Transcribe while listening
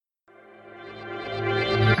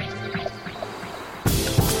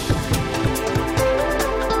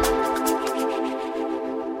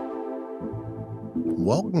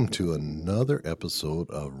welcome to another episode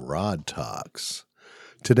of Rod Talks.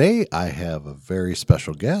 Today I have a very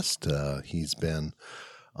special guest. He's been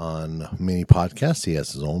on many podcasts. He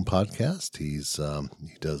has his own podcast. He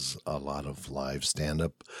does a lot of live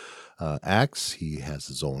stand-up acts. He has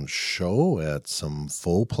his own show at some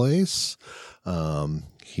full place.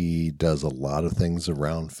 He does a lot of things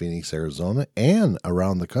around Phoenix, Arizona, and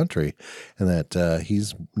around the country, and that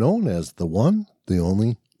he's known as the one, the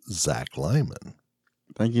only Zach Lyman.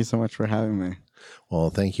 Thank you so much for having me. Well,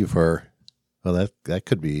 thank you for. Well, that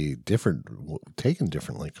could be different, taken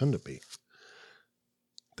differently, couldn't it be?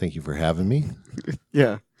 Thank you for having me.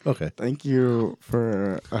 Yeah. Okay. Thank you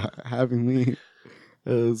for having me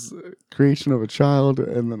as creation of a child,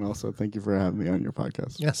 and then also thank you for having me on your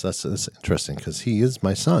podcast. Yes, that's interesting because he is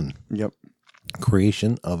my son. Yep.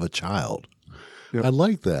 Creation of a child. Yep. I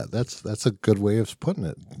like that. That's a good way of putting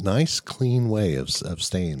it. Nice, clean way of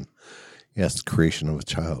saying, yes, creation of a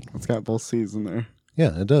child. It's got both C's in there.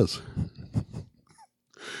 Yeah, it does.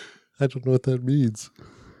 I don't know what that means.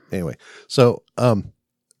 Anyway, so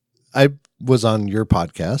I was on your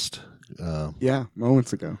podcast. Yeah,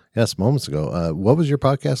 moments ago. Yes, moments ago. What was your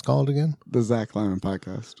podcast called again? The Zach Lyman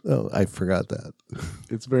podcast. Oh, I forgot that.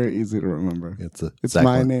 It's very easy to remember. It's Zach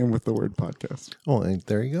my name with the word podcast. Oh, and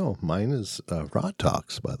there you go. Mine is Rod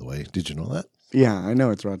Talks, by the way. Did you know that? Yeah, I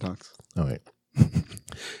know it's Rod Talks. All right.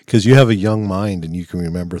 Because you have a young mind and you can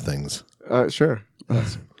remember things. Sure.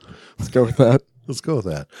 Let's go with that. Let's go with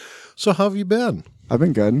that. So how have you been? I've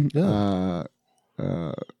been good. Yeah.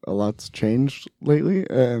 A lot's changed lately,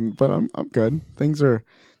 but I'm good. Things are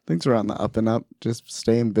on the up and up. Just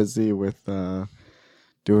staying busy with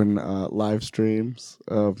doing live streams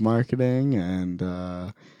of marketing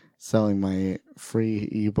and selling my free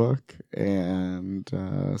ebook and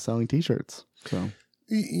selling T-shirts. So.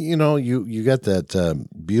 You know, you got that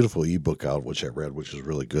beautiful ebook out, which I read, which is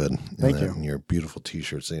really good. Thank you. And your beautiful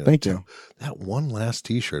T-shirts. Thank you. That one last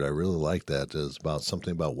T-shirt, I really like that. Is about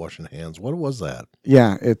something about washing hands. What was that?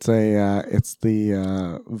 Yeah, it's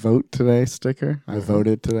the vote today sticker. I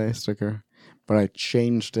voted today sticker, but I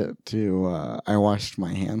changed it to I washed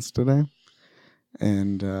my hands today.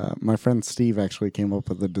 And my friend Steve actually came up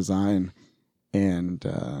with the design, and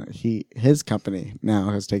his company now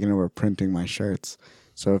has taken over printing my shirts.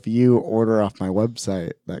 So if you order off my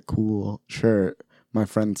website that cool shirt, my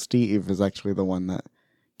friend Steve is actually the one that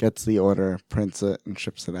gets the order, prints it, and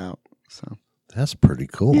ships it out. So that's pretty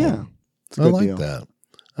cool. Yeah, it's a I good like deal. that.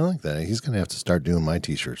 I like that. He's going to have to start doing my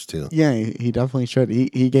T-shirts too. Yeah, he definitely should.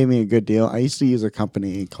 He gave me a good deal. I used to use a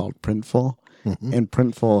company called Printful, and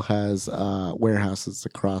Printful has warehouses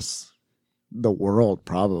across the world,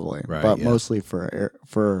 probably, Right, but yeah. mostly for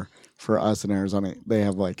us in Arizona. They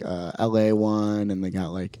have like a LA one, and they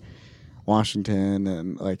got like Washington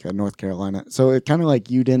and like a North Carolina. So it kind of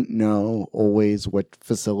like you didn't know always what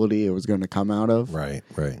facility it was going to come out of. Right.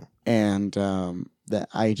 And that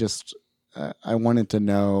I just I wanted to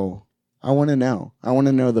know. I want to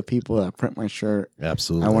know the people that print my shirt.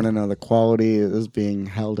 Absolutely. I want to know the quality is being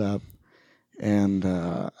held up, and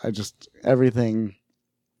I just everything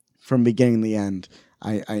from beginning to the end.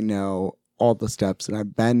 I know all the steps, and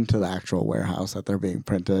I've been to the actual warehouse that they're being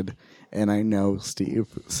printed, and I know Steve.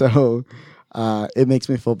 So it makes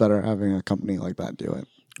me feel better having a company like that do it.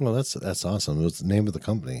 Well, that's awesome. What's the name of the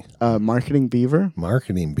company? Marketing Beaver.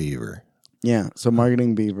 Marketing Beaver. Yeah, so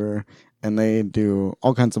Marketing Beaver, and they do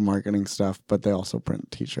all kinds of marketing stuff, but they also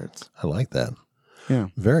print T-shirts. I like that. Yeah.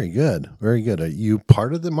 Very good. Very good. Are you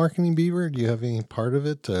part of the Marketing Beaver? Do you have any part of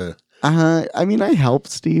it? I mean, I help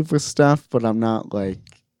Steve with stuff, but I'm not like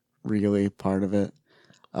really part of it.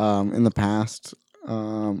 In the past,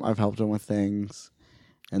 I've helped him with things,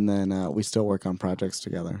 and then we still work on projects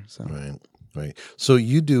together. So Right. So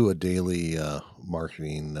you do a daily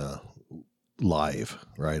marketing live,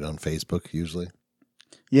 right, on Facebook usually?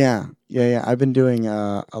 Yeah. I've been doing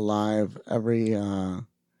a live every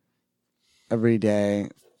day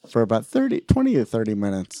for about 20 to 30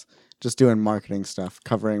 minutes, just doing marketing stuff,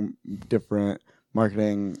 covering different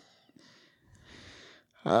marketing.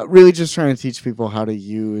 Really just trying to teach people how to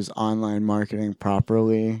use online marketing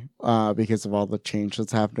properly because of all the change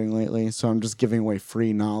that's happening lately. So I'm just giving away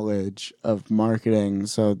free knowledge of marketing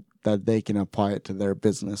so that they can apply it to their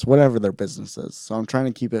business, whatever their business is. So I'm trying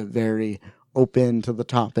to keep it very open to the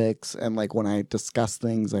topics. And like when I discuss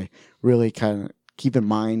things, I really kind of keep in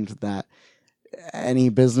mind that any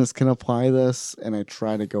business can apply this. And I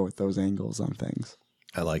try to go with those angles on things.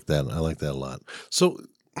 I like that. I like that a lot. So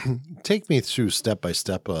take me through step by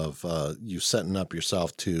step of you setting up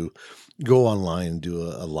yourself to go online and do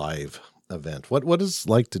a live event. What is it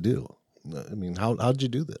like to do? I mean, how'd you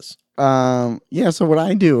do this? Yeah, so what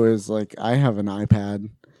I do is like I have an iPad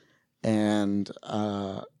and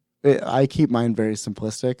I keep mine very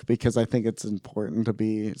simplistic because I think it's important to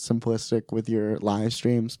be simplistic with your live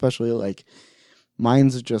stream, especially like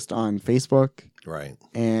mine's just on Facebook Right.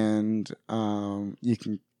 and you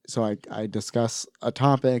can so I discuss a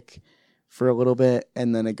topic for a little bit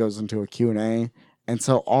and then it goes into a Q&A. And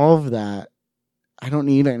so all of that, I don't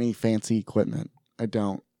need any fancy equipment. I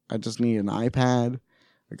don't. I just need an iPad,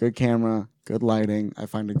 a good camera, good lighting. I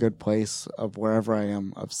find a good place of wherever I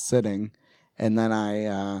am of sitting, and then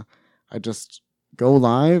I just go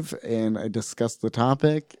live and I discuss the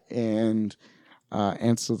topic and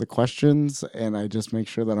answer the questions, and I just make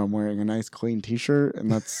sure that I'm wearing a nice clean T-shirt,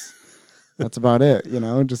 and that's about it. You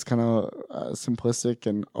know, just kind of simplistic,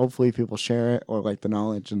 and hopefully people share it or like the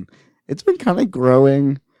knowledge, and it's been kind of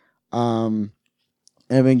growing.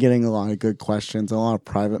 I've been getting a lot of good questions, a lot of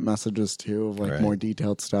private messages too, of like Right. more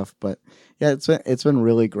detailed stuff. But yeah, it's been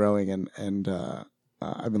really growing, and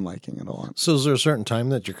I've been liking it a lot. So is there a certain time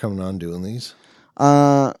that you're coming on doing these?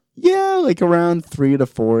 Yeah, like around 3 to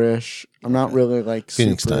 4-ish. I'm not Okay. really like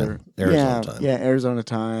Phoenix super, time, Arizona yeah, time. Yeah, Arizona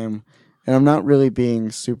time, and I'm not really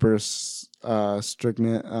being super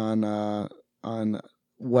stringent on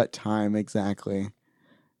what time exactly.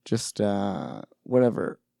 Just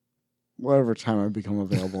whatever time I become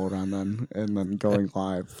available around then, and then going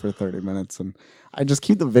live for 30 minutes. And I just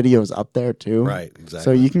keep the videos up there too. Right, exactly.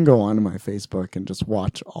 So you can go onto my Facebook and just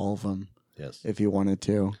watch all of them Yes. if you wanted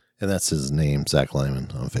to. And that's his name, Zach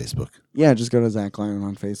Lyman, on Facebook. Yeah, just go to Zach Lyman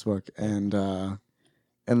on Facebook, and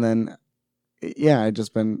then yeah, I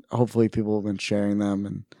just been hopefully people have been sharing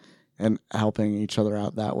them and helping each other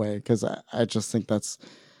out that way, because I just think that's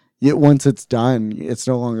once it's done, it's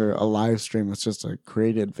no longer a live stream. It's just a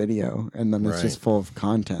created video, and then it's Right. just full of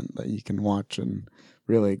content that you can watch and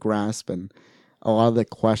really grasp. And a lot of the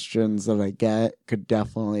questions that I get could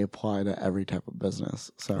definitely apply to every type of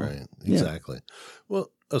business. So Right, yeah. exactly.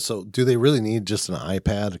 Well, so do they really need just an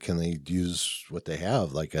iPad? Can they use what they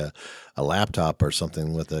have, like a laptop or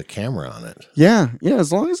something with a camera on it? Yeah,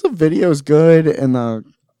 as long as the video is good and the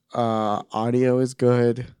audio is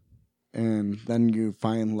good, and then you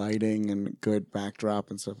find lighting and good backdrop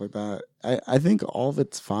and stuff like that, I think all of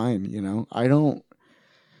it's fine. You know, I don't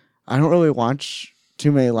really watch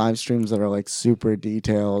too many live streams that are like super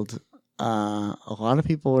detailed. A lot of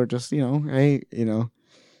people are just, hey,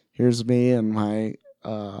 here's me in my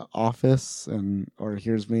office, or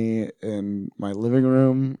here's me in my living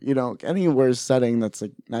room. Anywhere setting that's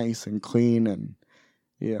like nice and clean and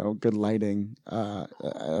good lighting. I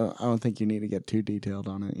don't think you need to get too detailed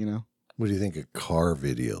on it. What do you think of car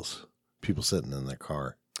videos? People sitting in their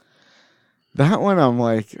car. That one, I'm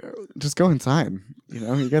like, just go inside.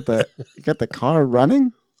 You got the car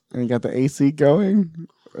running, and you got the AC going,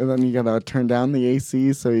 and then you gotta turn down the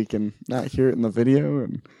AC so you can not hear it in the video,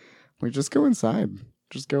 and like just go inside.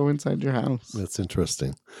 Just go inside your house. That's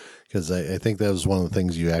interesting, because I think that was one of the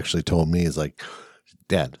things you actually told me is like,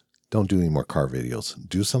 Dad, don't do any more car videos.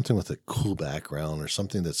 Do something with a cool background or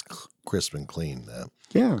something that's crisp and clean.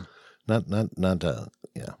 Yeah. Not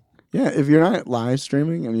yeah. Yeah, if you're not live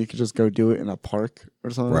streaming and you could just go do it in a park or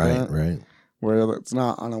something like that. Right. Where it's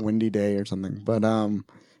not on a windy day or something. But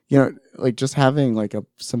like just having like a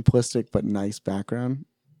simplistic but nice background,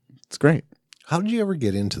 it's great. How did you ever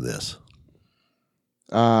get into this?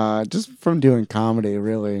 Just from doing comedy,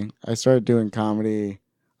 really. I started doing comedy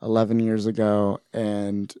 11 years ago,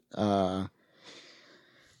 and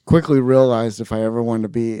quickly realized if I ever wanted to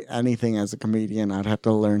be anything as a comedian, I'd have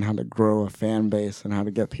to learn how to grow a fan base and how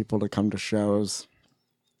to get people to come to shows.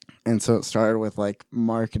 And so it started with like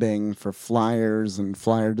marketing for flyers and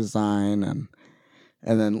flyer design, and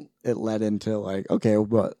then it led into like, okay,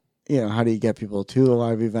 but how do you get people to the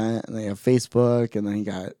live event? And they have Facebook, and then you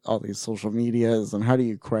got all these social medias, and how do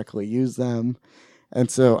you correctly use them? And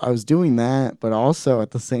so I was doing that, but also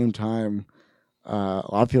at the same time, a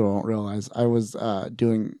lot of people don't realize I was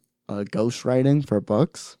doing ghostwriting for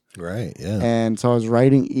books. Right, yeah. And so I was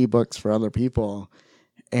writing ebooks for other people,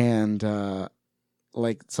 and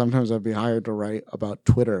like sometimes I'd be hired to write about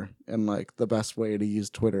Twitter and like the best way to use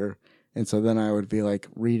Twitter. And so then I would be like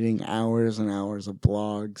reading hours and hours of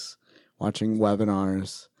blogs, watching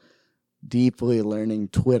webinars, deeply learning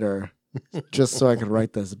Twitter just so I could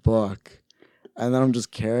write this book. And then I'm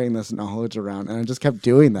just carrying this knowledge around. And I just kept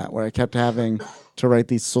doing that, where I kept having to write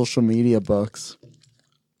these social media books.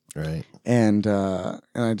 Right. And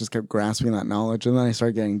I just kept grasping that knowledge. And then I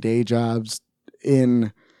started getting day jobs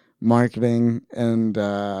in marketing. And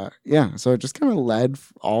so it just kind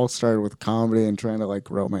of all started with comedy and trying to like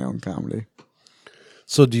grow my own comedy.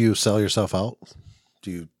 So do you sell yourself out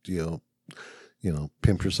Do you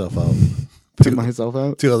pimp yourself out To myself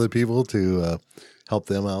out? to other people to help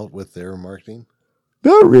them out with their marketing?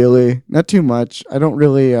 Not really. Not too much. I don't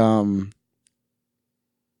really I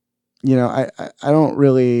don't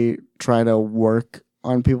really try to work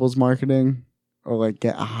on people's marketing or like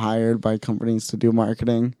get hired by companies to do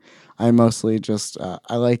marketing. I mostly just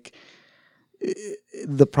I like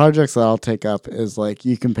the projects that I'll take up is like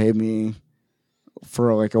you can pay me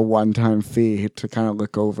for like a one-time fee to kind of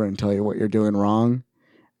look over and tell you what you're doing wrong.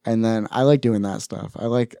 And then I like doing that stuff. I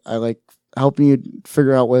like helping you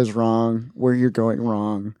figure out what is wrong, where you're going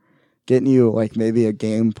wrong, getting you like maybe a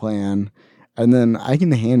game plan. And then I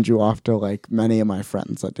can hand you off to like many of my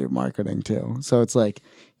friends that do marketing too. So it's like,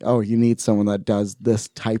 oh, you need someone that does this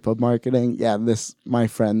type of marketing. Yeah, my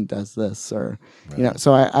friend does this, or Right.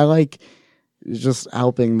 So I like just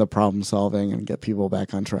helping the problem solving and get people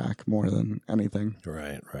back on track more than anything.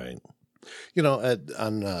 Right. On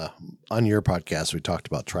your podcast, we talked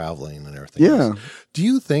about traveling and everything. Yeah. else. Do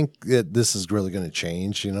you think that this is really going to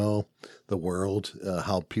change? The world,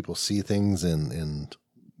 how people see things and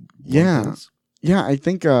Yeah. things? Yeah, I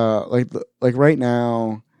think like right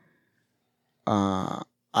now,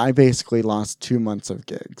 I basically lost 2 months of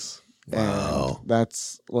gigs. Wow. And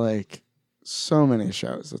that's like so many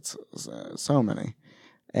shows. It's so many.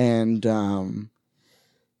 And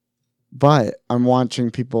but I'm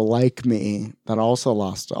watching people like me that also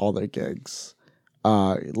lost all their gigs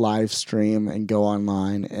live stream and go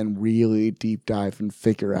online and really deep dive and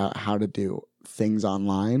figure out how to do things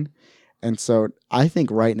online. And so I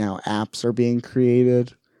think right now apps are being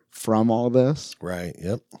created from all this. Right.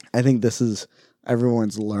 Yep. I think this is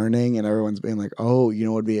everyone's learning and everyone's being like, oh, it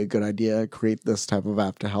would be a good idea, create this type of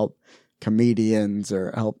app to help comedians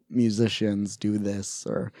or help musicians do this.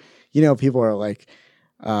 Or, people are like,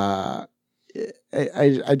 I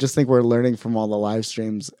just think we're learning from all the live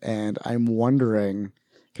streams. And I'm wondering,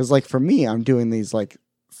 because like for me, I'm doing these like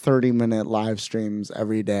 30-minute live streams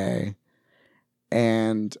every day.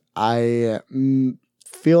 And I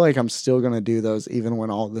feel like I'm still going to do those even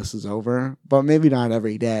when all this is over, but maybe not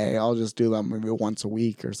every day. I'll just do them maybe once a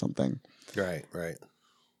week or something. Right.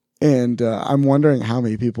 And I'm wondering how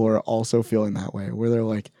many people are also feeling that way, where they're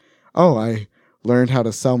like, oh, I learned how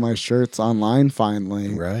to sell my shirts online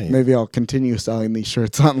finally. Right. Maybe I'll continue selling these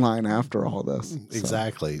shirts online after all this.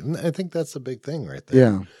 Exactly. And I think that's a big thing right there.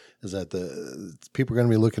 Yeah. Is that the people are going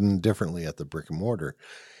to be looking differently at the brick and mortar.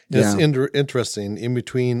 It's interesting. In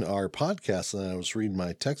between our podcasts, and I was reading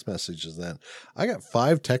my text messages, that I got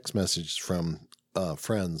 5 text messages from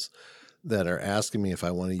friends that are asking me if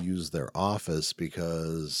I want to use their office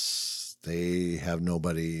because they have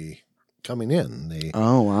nobody coming in.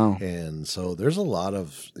 Oh, wow. And so there's a lot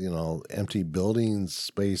of empty buildings,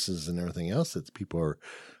 spaces, and everything else that people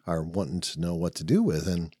are wanting to know what to do with.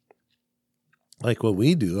 And like what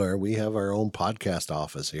we do, we have our own podcast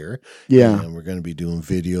office here. Yeah. And we're going to be doing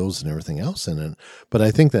videos and everything else in it. But I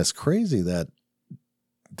think that's crazy to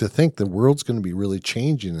think the world's going to be really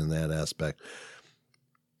changing in that aspect.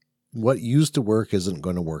 What used to work isn't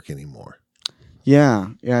going to work anymore. Yeah.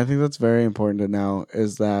 Yeah. I think that's very important to know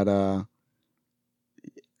is that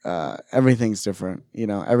everything's different.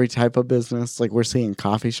 Every type of business, like we're seeing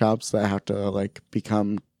coffee shops that have to like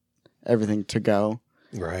become everything to go.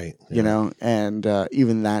 Right. And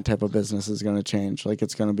even that type of business is going to change. Like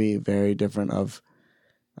it's going to be very different of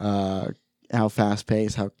how fast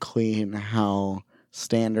paced, how clean, how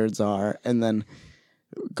standards are. And then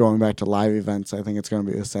going back to live events, I think it's going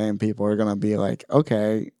to be the same. People are going to be like,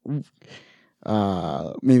 okay,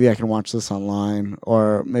 maybe I can watch this online,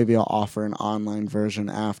 or maybe I'll offer an online version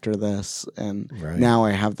after this. And now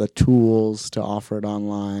I have the tools to offer it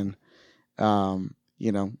online. I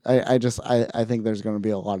think there's going to be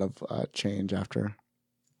a lot of change after.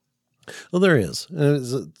 Well, there is.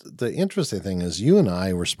 The interesting thing is you and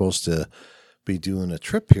I were supposed to be doing a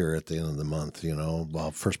trip here at the end of the month,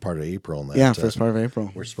 first part of April. And that, first part of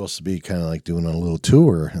April. We're supposed to be kind of like doing a little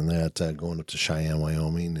tour and that going up to Cheyenne,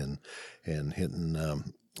 Wyoming and hitting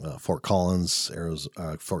Fort Collins,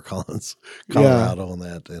 Colorado and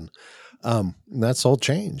that. And that's all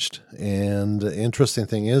changed. And the interesting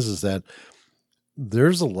thing is that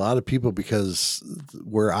there's a lot of people, because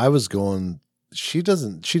where I was going, she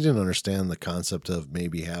didn't understand the concept of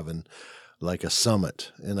maybe having like a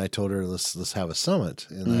summit. And I told her, let's have a summit.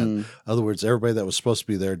 And that, in other words, everybody that was supposed to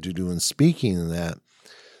be there doing speaking and that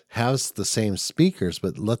has the same speakers,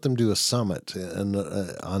 but let them do a summit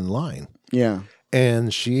online. Yeah.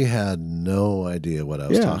 And she had no idea what I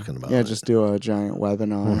was talking about. Yeah, just do a giant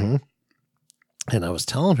webinar. Mm-hmm. And I was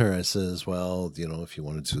telling her, I says, well, if you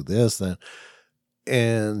want to do this, then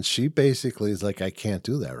And she basically is like, I can't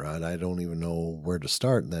do that, Rod. I don't even know where to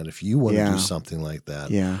start. And that if you want to Yeah. do something like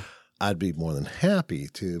that, Yeah. I'd be more than happy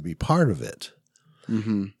to be part of it.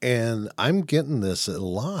 Mm-hmm. And I'm getting this a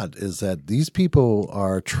lot, is that these people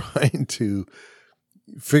are trying to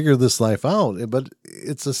figure this life out. But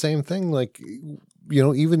it's the same thing. Like,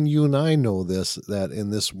 even you and I know this, that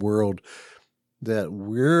in this world, that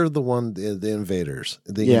we're the invaders,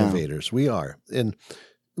 the innovators. We are. And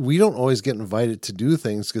we don't always get invited to do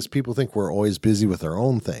things because people think we're always busy with our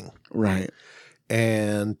own thing. Right.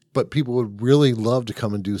 But people would really love to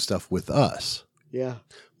come and do stuff with us. Yeah.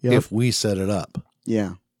 If we set it up.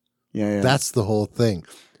 Yeah. Yeah. That's the whole thing.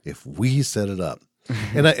 If we set it up.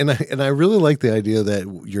 and I really like the idea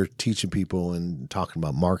that you're teaching people and talking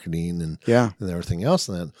about marketing and everything else,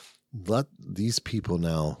 and that let these people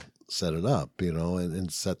now set it up,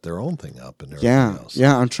 and set their own thing up and everything else.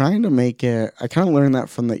 Yeah. I'm trying to make it. I kind of learned that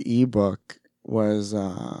from the ebook was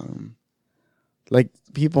like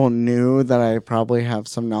people knew that I probably have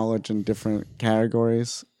some knowledge in different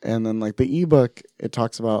categories. And then like the ebook, it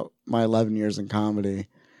talks about my 11 years in comedy,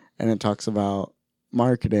 and it talks about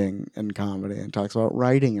marketing and comedy, and talks about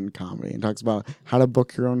writing and comedy, and talks about how to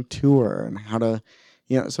book your own tour and how to,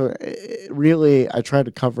 so really I try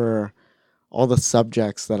to cover all the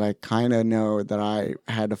subjects that I kind of know that I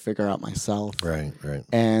had to figure out myself. Right.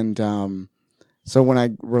 And so when I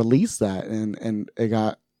released that and it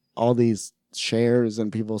got all these shares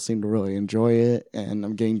and people seem to really enjoy it, and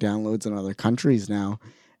I'm getting downloads in other countries now,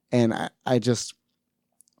 and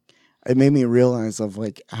it made me realize of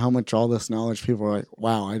like how much all this knowledge, people are like,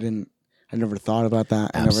 wow, I never thought about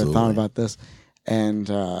that. I never thought about this. And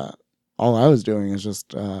all I was doing is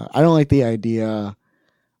just, I don't like the idea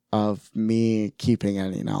of me keeping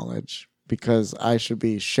any knowledge, because I should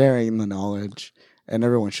be sharing the knowledge and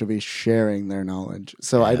everyone should be sharing their knowledge.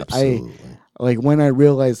 So I like when I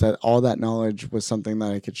realized that all that knowledge was something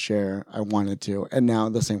that I could share, I wanted to. And now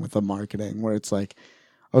the same with the marketing, where it's like,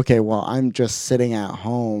 okay, well, I'm just sitting at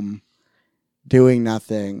home doing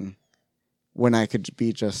nothing when I could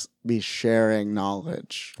be sharing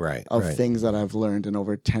knowledge of things that I've learned in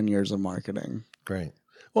over 10 years of marketing. Great.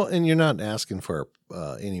 Well, and you're not asking for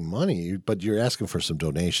any money, but you're asking for some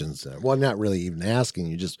donations. Well, not really even asking.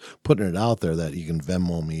 You're just putting it out there that you can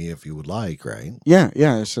Venmo me if you would like, right? Yeah.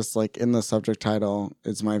 It's just like in the subject title,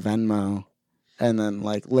 it's my Venmo. And then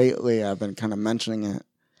like lately I've been kind of mentioning it.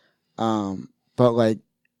 But like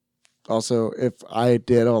also if I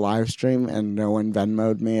did a live stream and no one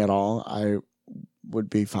Venmo'd me at all, I would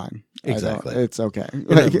be fine. Exactly. It's okay.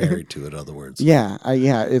 You're not married to it, in other words. Yeah.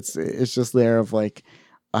 It's just there of like,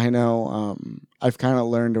 I know I've kind of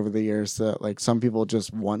learned over the years that like some people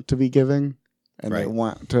just want to be giving and they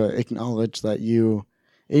want to acknowledge that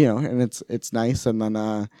and it's nice. And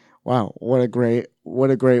then, wow, what a great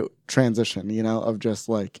transition, of just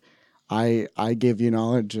like, I give you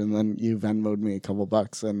knowledge and then you Venmo'd me a couple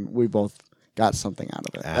bucks and we both got something out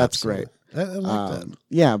of it. Absolutely. That's great. I like that.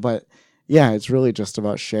 Yeah, but yeah, it's really just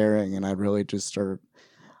about sharing, and I'd really just start.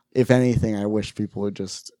 If anything, I wish people would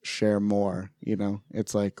just share more.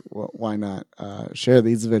 It's like, why not share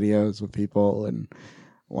these videos with people, and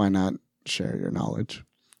why not share your knowledge?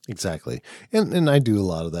 Exactly. And I do a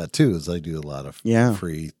lot of that too, is I do a lot of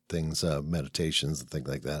free things, meditations and things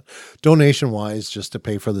like that. Donation wise, just to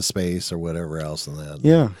pay for the space or whatever else and that.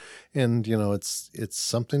 Yeah. And, it's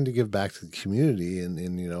something to give back to the community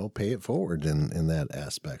and pay it forward in that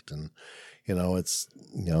aspect. And, it's,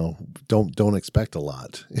 don't expect a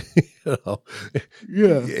lot,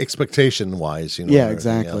 expectation wise,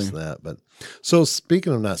 exactly. Else than that. But so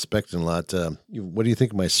speaking of not expecting a lot, what do you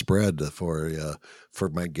think of my spread for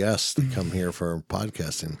my guests that come here for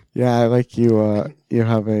podcasting? Yeah, I like you. You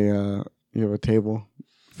have a table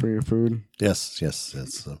for your food. Yes.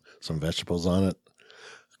 It's some vegetables on it,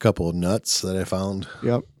 a couple of nuts that I found.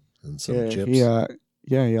 Yep. And some chips.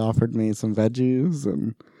 He offered me some veggies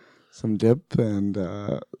and some dip and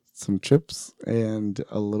some chips and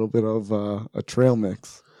a little bit of a trail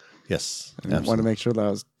mix. Yes, and I want to make sure that I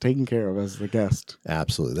was taken care of as the guest.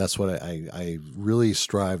 Absolutely. That's what I really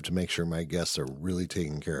strive to make sure my guests are really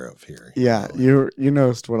taken care of here. Yeah, you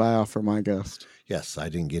noticed what I offer my guest. Yes, I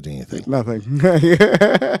didn't get anything. Nothing.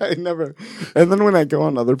 I never. And then when I go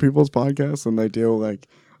on other people's podcasts and they do like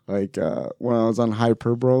when I was on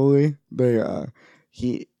Hyperbole,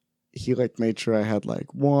 he like made sure I had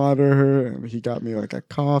like water, and he got me like a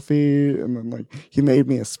coffee, and then like he made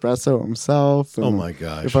me espresso himself. And oh my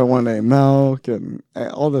gosh! If I wanted a milk and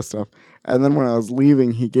all this stuff, and then when I was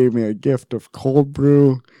leaving, he gave me a gift of cold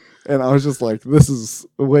brew And I was just like, this is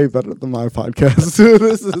way better than my podcast.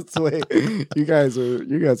 This is way you guys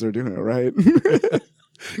are doing it right.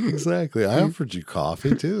 Exactly. I offered you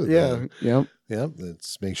coffee too. Yeah. Yep. Yep.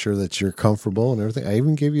 Let's make sure that you're comfortable and everything. I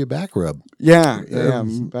even gave you a back rub. Yeah.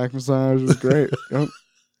 Back massage was great. Yep.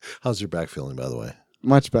 How's your back feeling, by the way?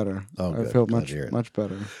 Much better. Oh, good. I feel Glad to hear it. much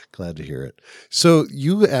better. Glad to hear it. So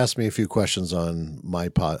you asked me a few questions on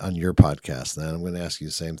on your podcast, and I'm going to ask you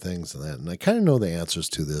the same things and that. And I kind of know the answers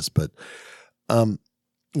to this, but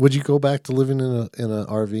would you go back to living in an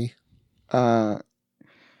RV?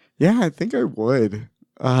 Yeah, I think I would.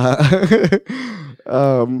 I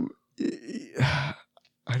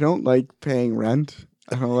don't like paying rent.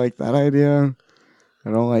 I don't like that idea. I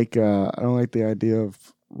don't like the idea of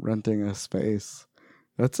renting a space.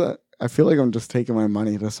 I feel like I'm just taking my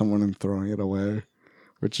money to someone and throwing it away,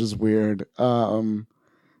 which is weird. So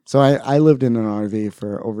I lived in an RV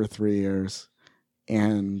for over 3 years,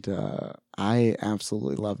 and I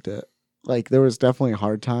absolutely loved it. Like, there was definitely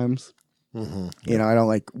hard times. Mm-hmm. You know, I don't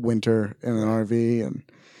like winter in an RV, and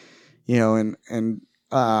you know, and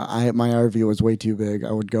my RV was way too big.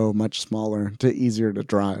 I would go much smaller to easier to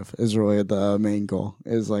drive. Is really the main goal.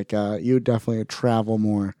 Is like you definitely travel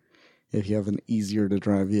more if you have an easier to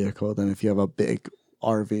drive vehicle than if you have a big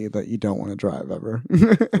RV that you don't want to drive ever.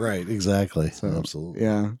 Right. Exactly. So, absolutely.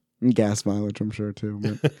 Yeah. And gas mileage, I'm sure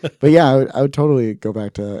too. But yeah, I would totally go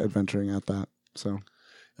back to adventuring at that. So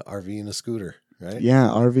RV and a scooter, right? yeah,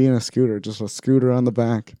 RV and a scooter, just a scooter on the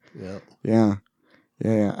back. Yeah. Yeah.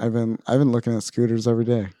 Yeah. I've been looking at scooters every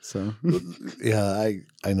day. So yeah,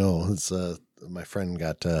 I know. It's my friend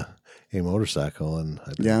got a motorcycle, and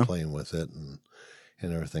I've been playing with it and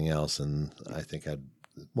everything else, and I think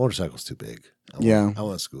motorcycle's too big. I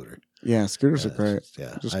want a scooter. Yeah, scooters are great.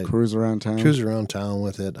 Just cruise around town. Cruise around town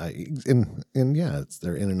with it.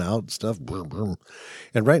 They're in and out stuff. Boom, boom.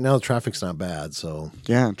 And right now the traffic's not bad, so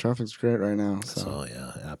yeah, traffic's great right now. So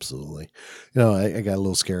yeah, absolutely. You know, I got a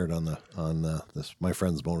little scared on this my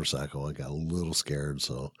friend's motorcycle. I got a little scared,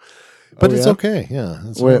 so but it's okay. Yeah.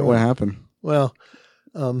 What happened? Well,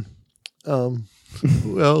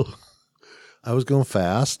 well, I was going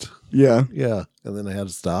fast. Yeah. Yeah. And then I had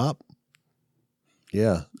to stop.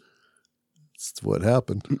 Yeah. That's what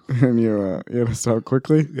happened. And you had to stop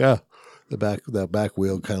quickly? Yeah. That back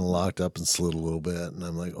wheel kind of locked up and slid a little bit. And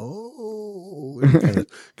I'm like, oh,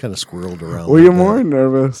 kind of squirreled around. Were you more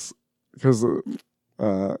nervous? Because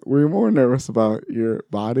were you more nervous about your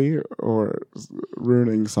body or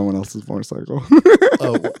ruining someone else's motorcycle?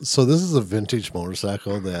 So this is a vintage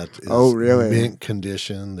motorcycle that is really? mint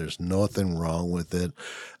condition. There's nothing wrong with it.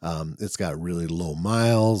 It's got really low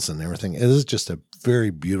miles and everything. It is just a very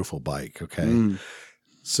beautiful bike. Okay.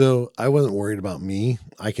 So I wasn't worried about me.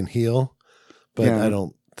 I can heal, but I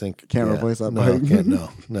don't think can't replace that no, bike.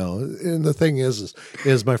 No. And the thing is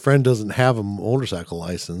my friend doesn't have a motorcycle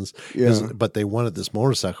license, but they wanted this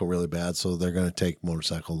motorcycle really bad, so they're going to take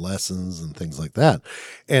motorcycle lessons and things like that.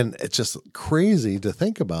 And it's just crazy to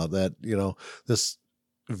think about that. You know, this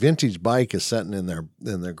vintage bike is sitting in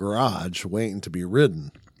their garage waiting to be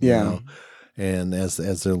ridden. You know? And as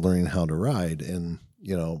they're learning how to ride, and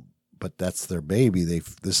you know, but that's their baby. They're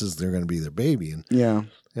going to be their baby, and you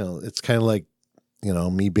know, it's kind of like, you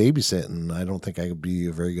know, me babysitting. I don't think I could be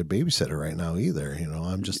a very good babysitter right now either. You know,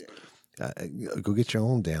 I'm just go get your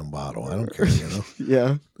own damn bottle. I don't care. You know.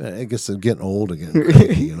 Yeah. I guess I'm getting old again.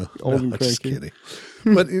 Cranky, you know. Old and just cranky.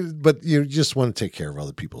 kidding. But you just want to take care of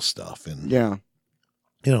other people's stuff, and you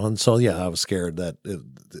know, and so I was scared that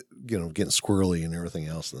you know, getting squirrely and everything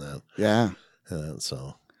else and that. Yeah.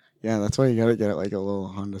 So. Yeah, that's why you got to get it like a little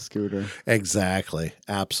Honda scooter. Exactly.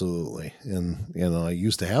 Absolutely. And, you know, I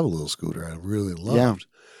used to have a little scooter I really loved.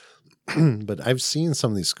 Yeah. But I've seen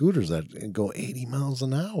some of these scooters that go 80 miles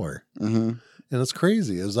an hour. Mm-hmm. And it's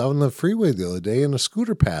crazy. I was out on the freeway the other day and a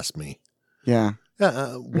scooter passed me. Yeah.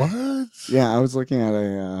 What? Yeah, I was looking at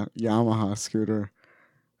a Yamaha scooter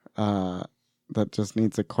that just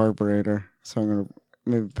needs a carburetor. So I'm going to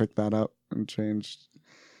maybe pick that up and change.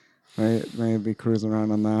 Maybe cruising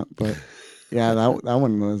around on that, but yeah, that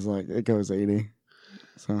one was like, it goes 80.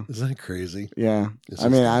 So isn't that crazy? Yeah, I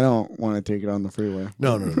mean, I don't want to take it on the freeway.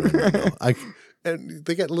 No. And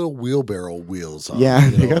they got little wheelbarrow wheels on. Yeah,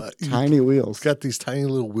 they got tiny wheels. It's got these tiny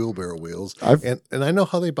little wheelbarrow wheels, and I know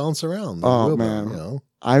how they bounce around. Oh man, you know?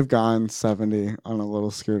 I've gone 70 on a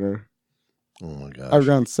little scooter. Oh my gosh, I've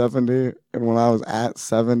gone 70, and when I was at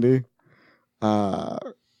 70,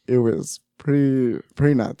 it was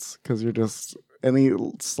pretty nuts, because you're just, any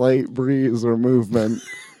slight breeze or movement,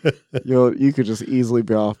 you could just easily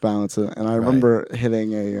be off balance. And I remember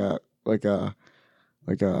hitting a like a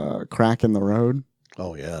crack in the road,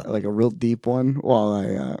 Oh yeah. like a real deep one while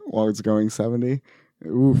I was going 70.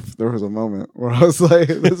 Oof, there was a moment where I was like,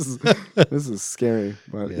 this is scary.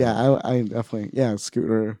 But Yeah. I definitely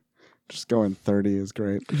scooter. Just going 30 is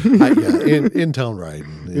great. Yeah, in town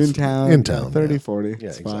riding. In town, In town. 30, yeah. 40. Yeah,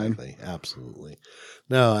 It's fine. exactly. Absolutely.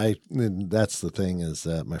 No, that's the thing is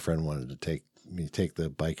that my friend wanted to take the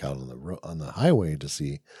bike out on the highway to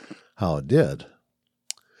see how it did.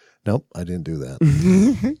 Nope, I didn't do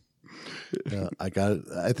that. I got it.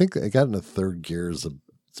 I think I got in the third gear is the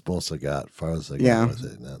most I got, as far as I got with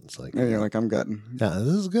it. And it's like, And you're like, I'm good. yeah,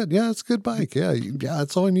 this is good. Yeah, it's a good bike. Yeah,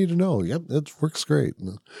 that's all I need to know. Yep, it works great.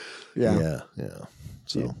 Yeah.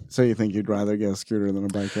 So you think you'd rather get a scooter than a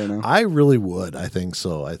bike right now? I really would. I think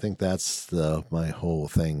so. I think that's my whole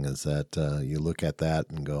thing is that you look at that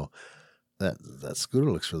and go, that scooter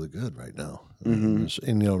looks really good right now. Mm-hmm.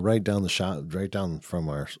 And right down the shop, right down from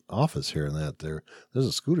our office here, and there's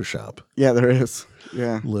a scooter shop. Yeah, there is.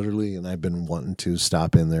 Yeah, literally. And I've been wanting to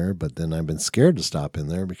stop in there, but then I've been scared to stop in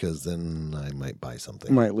there because then I might buy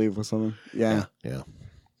something. Might leave with something. Yeah.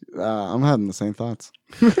 I'm having the same thoughts.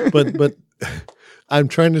 but I'm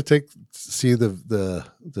trying to see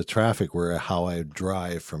the traffic how I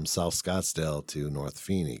drive from South Scottsdale to North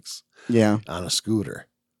Phoenix. Yeah, on a scooter.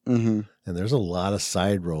 Mm-hmm. And there's a lot of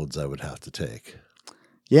side roads I would have to take.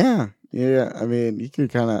 Yeah. I mean, you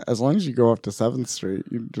could kind of, as long as you go up to 7th Street,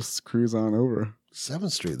 you just cruise on over.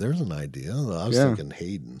 7th Street, there's an idea. I was thinking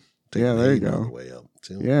Hayden. Yeah, there you go. All the way up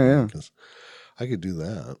too. Yeah. Because I could do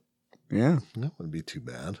that. Yeah. That wouldn't be too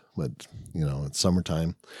bad. But, it's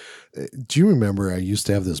summertime. Do you remember I used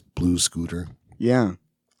to have this blue scooter? Yeah.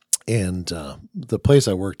 And the place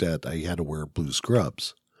I worked at, I had to wear blue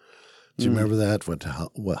scrubs. Do you remember that?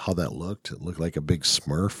 How that looked? It looked like a big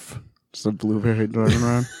Smurf. Just a blueberry driving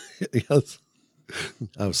around. Yes.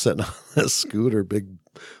 I was sitting on a scooter, big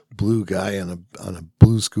blue guy on a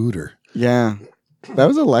blue scooter. Yeah. That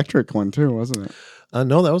was an electric one too, wasn't it?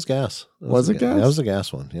 No, that was gas. Was it gas? That was a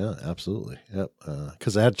gas one. Yeah, absolutely. Yep.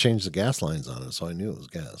 Because I had to change the gas lines on it, so I knew it was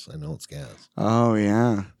gas. I know it's gas. Oh,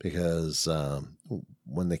 yeah. Because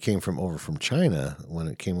when they came over from China, when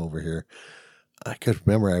it came over here, I could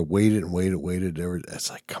remember I waited. It's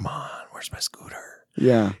like, come on, where's my scooter?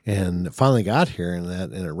 Yeah. And it finally got here, and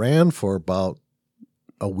it ran for about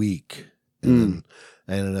a week. And then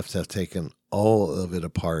I ended up to have taken all of it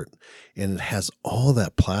apart, and it has all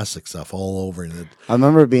that plastic stuff all over it. I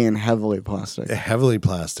remember it being heavily plastic. Heavily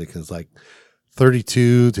plastic is like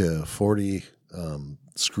 32 to 40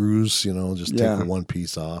 screws, just taking one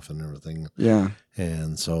piece off and everything. Yeah.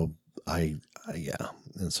 And so and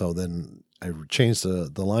so then I changed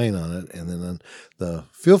the line on it, and then the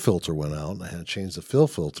fuel filter went out, and I had to change the fuel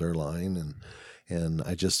filter line, and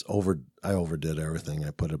I just overdid everything. I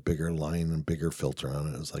put a bigger line and bigger filter on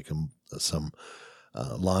it. It was like some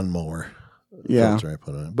lawnmower filter I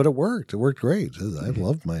put on it, but it worked. It worked great. I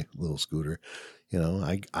loved my little scooter.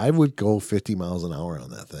 I would go 50 miles an hour on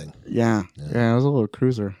that thing. Yeah. It was a little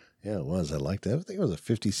cruiser. Yeah, it was. I liked it. I think it was a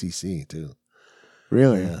 50cc too.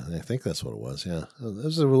 Really? Yeah, I think that's what it was. Yeah, it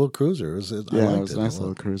was a little cruiser. It was a nice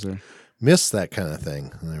little cruiser. Miss that kind of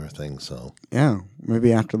thing and everything. So yeah,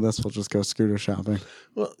 maybe after this we'll just go scooter shopping.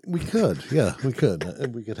 Well, we could. Yeah, we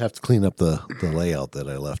could. We could have to clean up the layout that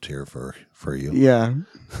I left here for you. Yeah.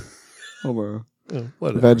 All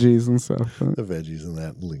the veggies and stuff. The veggies and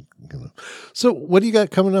that. So, what do you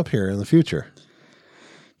got coming up here in the future?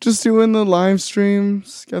 Just doing the live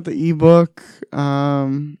streams. Got the ebook.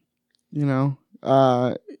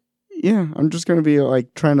 Yeah, I'm just going to be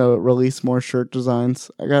like trying to release more shirt designs.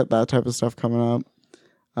 I got that type of stuff coming up.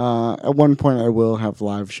 At one point I will have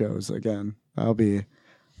live shows again. That'll be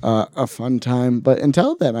a fun time. But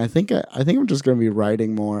until then, I think I'm just going to be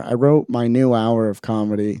writing more. I wrote my new hour of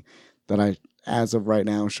comedy that I, as of right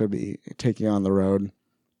now, should be taking on the road.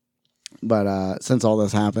 But since all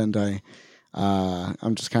this happened,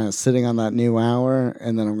 I'm just kind of sitting on that new hour,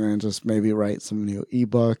 and then I'm going to just maybe write some new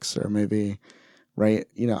ebooks or maybe write,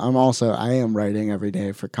 I am writing every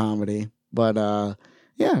day for comedy, but I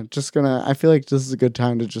feel like this is a good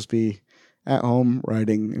time to just be at home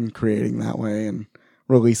writing and creating that way and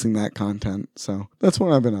releasing that content. So that's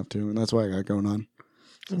what I've been up to, and that's what I got going on.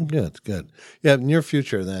 Good. Yeah, near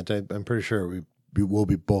future that I'm pretty sure we will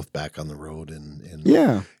be both back on the road and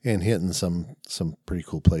hitting some pretty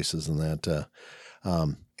cool places and that.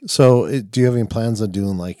 So do you have any plans on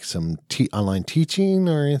doing like some online teaching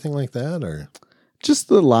or anything like that, or just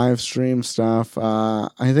the live stream stuff?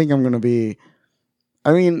 I think I'm going to be,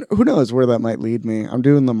 who knows where that might lead me. I'm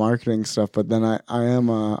doing the marketing stuff, but then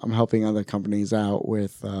I'm helping other companies out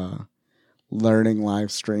with learning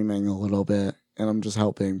live streaming a little bit, and I'm just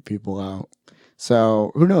helping people out.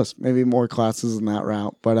 So who knows? Maybe more classes in that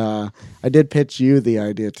route. But I did pitch you the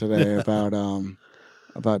idea today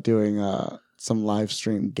about doing some live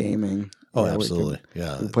stream gaming. Oh, where absolutely. We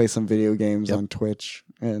Yeah. play some video games Yep. on Twitch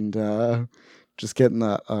and just getting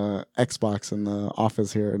the Xbox in the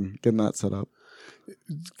office here and getting that set up.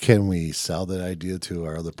 Can we sell that idea to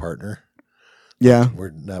our other partner? Yeah. We're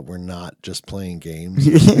not just playing games.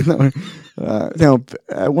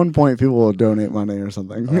 At one point people will donate money or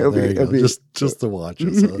something. Oh, there you go. Just to watch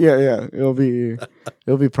us. Huh? Yeah. It'll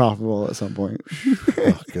be profitable at some point.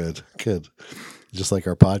 Oh, good. Just like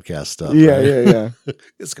our podcast stuff. Yeah, right? yeah.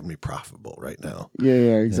 It's gonna be profitable right now.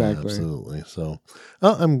 Yeah, exactly. Yeah, absolutely. So,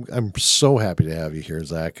 I'm so happy to have you here,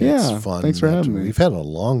 Zach. Yeah, It's fun. thanks for having me. We've had a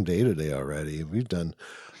long day today already. We've done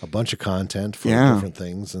a bunch of content for different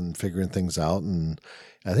things and figuring things out. And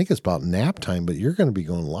I think it's about nap time, but you're going to be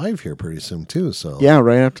going live here pretty soon too. So yeah,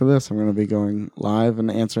 right after this, I'm going to be going live and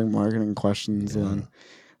answering marketing questions and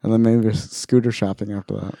then maybe scooter shopping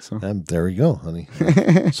after that. So there we go, honey.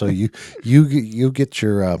 So you get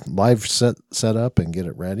your live set up and get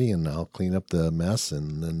it ready, and I'll clean up the mess,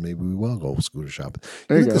 and then maybe we will go scooter shopping.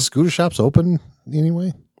 There you go. The scooter shop's open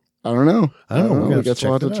anyway? I don't know. I don't know. I guess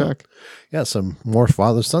we'll have to check. Yeah, some more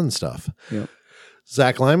father-son stuff. Yep.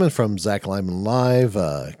 Zach Lyman from Zach Lyman Live,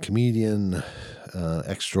 comedian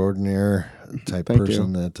extraordinaire type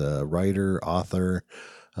person, that writer, author,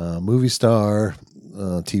 movie star,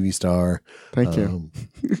 TV star. Thank you.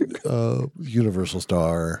 Universal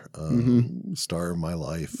star, star of my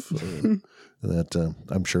life. That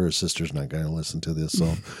I'm sure his sister's not going to listen to this.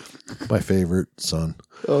 So, my favorite son.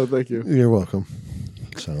 Oh, thank you. You're welcome.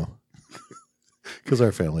 So, because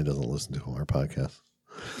our family doesn't listen to our podcast.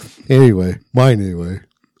 Mine anyway.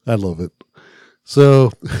 I love it.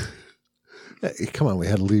 So, hey, come on, we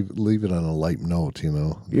had to leave it on a light note,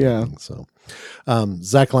 Yeah. So,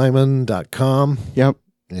 ZachLyman.com. Yep.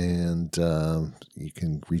 And you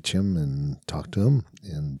can reach him and talk to him.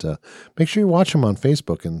 And make sure you watch him on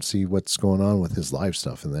Facebook and see what's going on with his live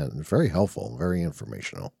stuff and that. And very helpful, very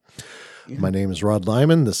informational. Yeah. My name is Rod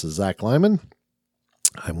Lyman. This is Zach Lyman.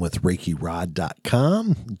 I'm with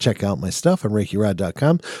ReikiRod.com. Check out my stuff on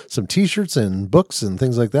ReikiRod.com. Some t-shirts and books and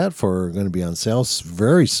things like that are going to be on sale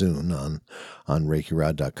very soon on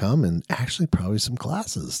ReikiRod.com, and actually probably some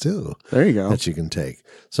classes too. There you go. That you can take.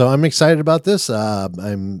 So I'm excited about this.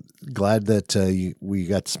 I'm glad that we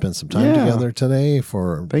got to spend some time together today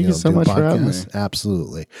for Thank you so much for having me.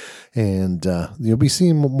 Absolutely. And you'll be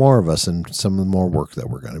seeing more of us and some of the more work that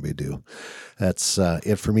we're going to be doing. That's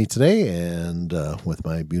it for me today. And with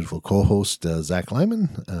my beautiful co-host, Zach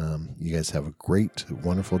Lyman, you guys have a great,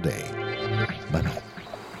 wonderful day. Bye-bye.